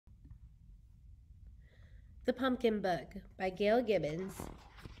The Pumpkin Book by Gail Gibbons.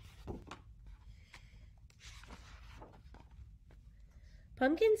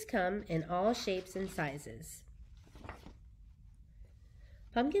 Pumpkins come in all shapes and sizes.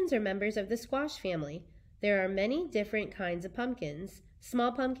 Pumpkins are members of the squash family. There are many different kinds of pumpkins: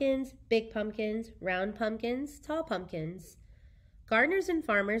 small pumpkins, big pumpkins, round pumpkins, tall pumpkins. Gardeners and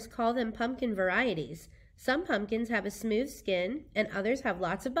farmers call them pumpkin varieties. Some pumpkins have a smooth skin and others have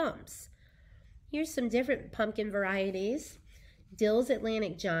lots of bumps. Here's some different pumpkin varieties: Dill's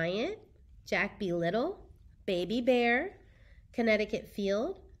Atlantic Giant, Jack B. Little, Baby Bear, Connecticut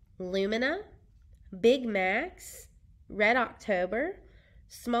Field, Lumina, Big Max, Red October,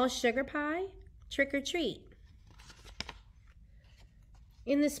 Small Sugar Pie, Trick or Treat.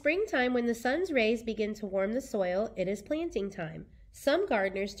 In the springtime, when the sun's rays begin to warm the soil, it is planting time. Some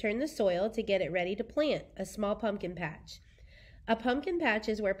gardeners turn the soil to get it ready to plant a small pumpkin patch. A pumpkin patch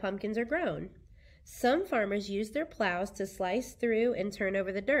is where pumpkins are grown. Some farmers use their plows to slice through and turn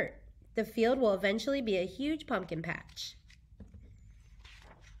over the dirt. The field will eventually be a huge pumpkin patch.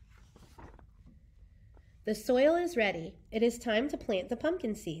 The soil is ready. It is time to plant the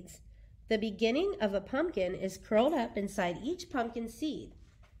pumpkin seeds. The beginning of a pumpkin is curled up inside each pumpkin seed.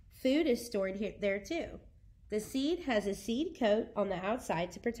 Food is stored there too. The seed has a seed coat on the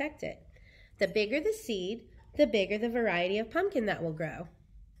outside to protect it. The bigger the seed, the bigger the variety of pumpkin that will grow.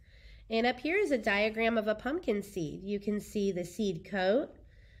 And up here is a diagram of a pumpkin seed. You can see the seed coat,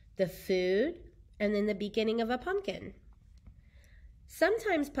 the food, and then the beginning of a pumpkin.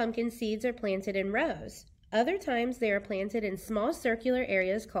 Sometimes pumpkin seeds are planted in rows. Other times they are planted in small circular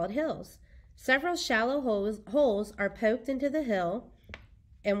areas called hills. Several shallow holes are poked into the hill,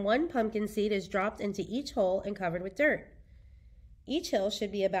 and one pumpkin seed is dropped into each hole and covered with dirt. Each hill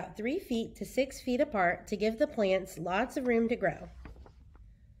should be about 3 feet to 6 feet apart to give the plants lots of room to grow.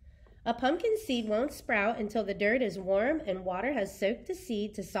 A pumpkin seed won't sprout until the dirt is warm and water has soaked the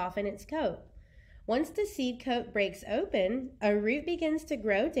seed to soften its coat. Once the seed coat breaks open, a root begins to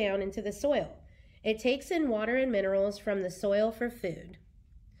grow down into the soil. It takes in water and minerals from the soil for food.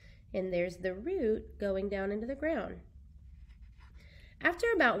 And there's the root going down into the ground. After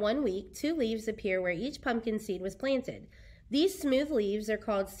about 1 week, 2 leaves appear where each pumpkin seed was planted. These smooth leaves are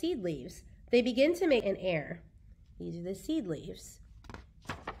called seed leaves. They begin to make an air. These are the seed leaves.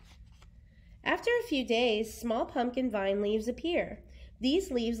 After a few days, small pumpkin vine leaves appear. These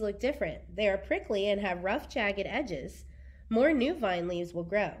leaves look different. They are prickly and have rough, jagged edges. More new vine leaves will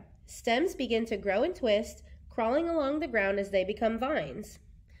grow. Stems begin to grow and twist, crawling along the ground as they become vines.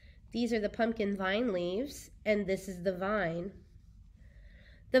 These are the pumpkin vine leaves, and this is the vine.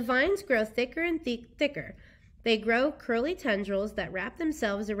 The vines grow thicker and thicker. They grow curly tendrils that wrap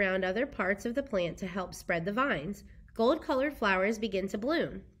themselves around other parts of the plant to help spread the vines. Gold-colored flowers begin to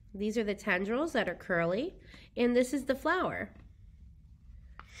bloom. These are the tendrils that are curly, and this is the flower.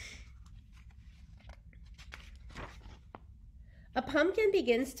 A pumpkin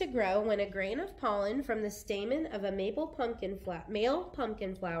begins to grow when a grain of pollen from the stamen of a male pumpkin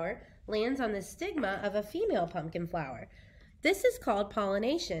flower lands on the stigma of a female pumpkin flower. This is called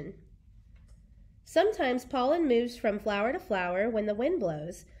pollination. Sometimes pollen moves from flower to flower when the wind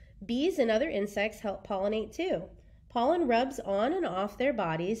blows. Bees and other insects help pollinate too. Pollen rubs on and off their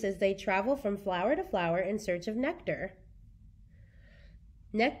bodies as they travel from flower to flower in search of nectar.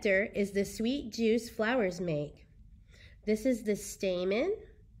 Nectar is the sweet juice flowers make. This is the stamen,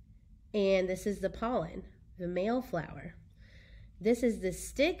 and this is the pollen, the male flower. This is the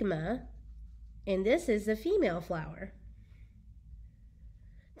stigma, and this is the female flower.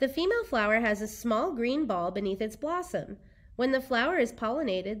 The female flower has a small green ball beneath its blossom. When the flower is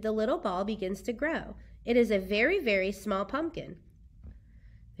pollinated, the little ball begins to grow. It is a very, very small pumpkin.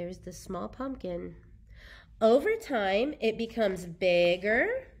 There's the small pumpkin. Over time, it becomes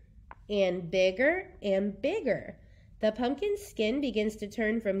bigger and bigger and bigger. The pumpkin's skin begins to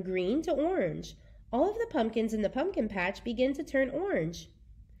turn from green to orange. All of the pumpkins in the pumpkin patch begin to turn orange.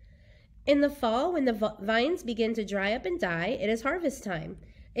 In the fall, when the vines begin to dry up and die, it is harvest time.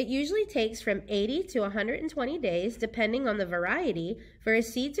 It usually takes from 80 to 120 days, depending on the variety, for a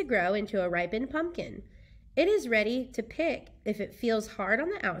seed to grow into a ripened pumpkin. It is ready to pick if it feels hard on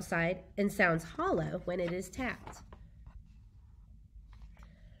the outside and sounds hollow when it is tapped.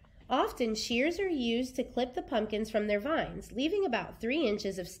 Often, shears are used to clip the pumpkins from their vines, leaving about 3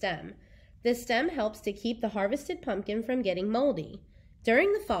 inches of stem. The stem helps to keep the harvested pumpkin from getting moldy.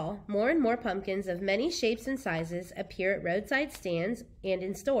 During the fall, more and more pumpkins of many shapes and sizes appear at roadside stands and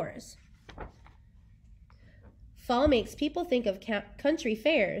in stores. Fall makes people think of country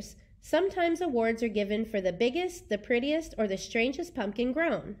fairs. Sometimes awards are given for the biggest, the prettiest, or the strangest pumpkin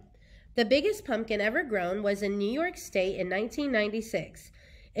grown. The biggest pumpkin ever grown was in New York State in 1996.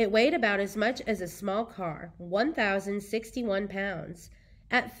 It weighed about as much as a small car, 1,061 pounds.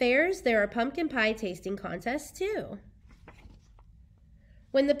 At fairs, there are pumpkin pie tasting contests too.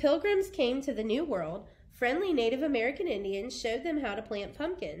 When the Pilgrims came to the New World, friendly Native American Indians showed them how to plant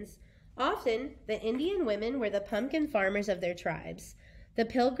pumpkins. Often, the Indian women were the pumpkin farmers of their tribes. The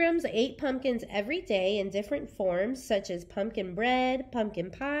Pilgrims ate pumpkins every day in different forms, such as pumpkin bread,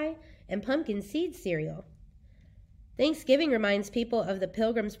 pumpkin pie, and pumpkin seed cereal. Thanksgiving reminds people of the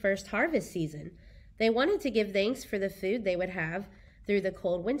Pilgrims' first harvest season. They wanted to give thanks for the food they would have through the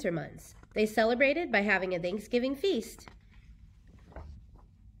cold winter months. They celebrated by having a Thanksgiving feast.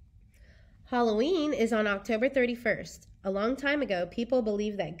 Halloween is on October 31st. A long time ago, people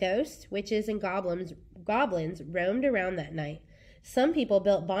believed that ghosts, witches, and goblins roamed around that night. Some people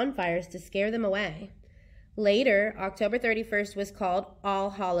built bonfires to scare them away. Later, October 31st was called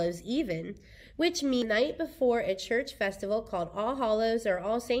All Hallows Even, which means the night before a church festival called All Hallows or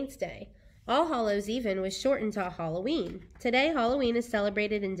All Saints' Day. All Hallows Even was shortened to Halloween. Today, Halloween is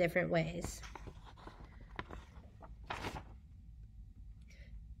celebrated in different ways.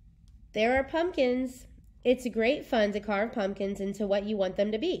 There are pumpkins. It's great fun to carve pumpkins into what you want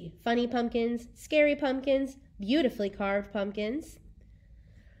them to be. Funny pumpkins, scary pumpkins, beautifully carved pumpkins.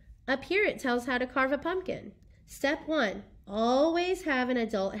 Up here it tells how to carve a pumpkin. Step 1, always have an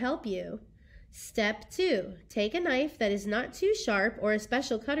adult help you. Step 2, take a knife that is not too sharp or a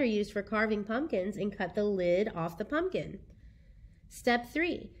special cutter used for carving pumpkins and cut the lid off the pumpkin. Step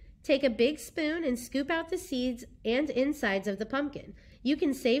 3, take a big spoon and scoop out the seeds and insides of the pumpkin. You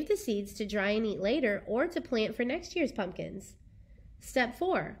can save the seeds to dry and eat later or to plant for next year's pumpkins. Step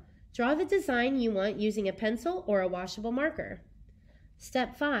 4, draw the design you want using a pencil or a washable marker.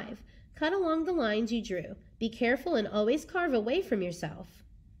 Step 5, cut along the lines you drew. Be careful and always carve away from yourself.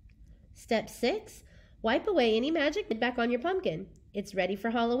 Step 6, wipe away any magic back on your pumpkin. It's ready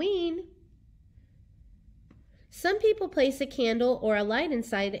for Halloween. Some people place a candle or a light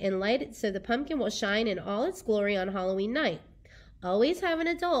inside and light it so the pumpkin will shine in all its glory on Halloween night. Always have an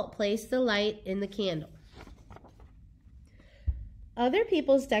adult place the light in the candle. Other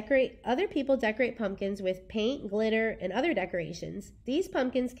people decorate pumpkins with paint, glitter, and other decorations. These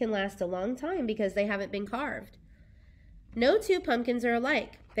pumpkins can last a long time because they haven't been carved. No two pumpkins are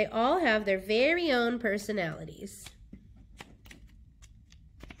alike. They all have their very own personalities.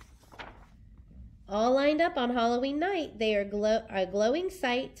 All lined up on Halloween night, they are a glowing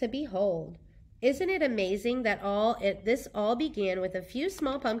sight to behold. Isn't it amazing that this all began with a few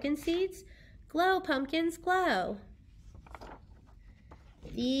small pumpkin seeds? Glow, pumpkins, glow.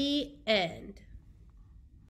 The end.